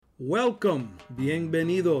Welcome,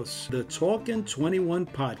 bienvenidos, the Talking 21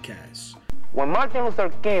 podcast. When Martin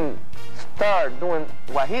Luther King started doing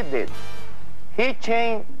what he did, he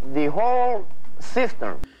changed the whole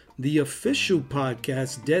system. The official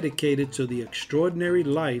podcast dedicated to the extraordinary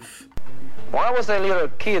life. When I was a little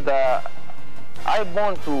kid, I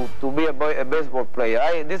wanted to be a baseball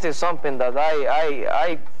player. This is something that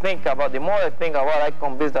I think about. The more I think about it, I'm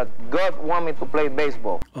convinced that God wants me to play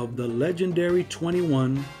baseball. Of the legendary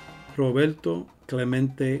 21, Roberto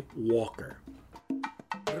Clemente Walker.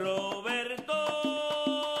 Roberto.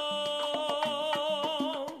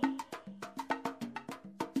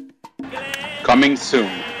 Coming soon.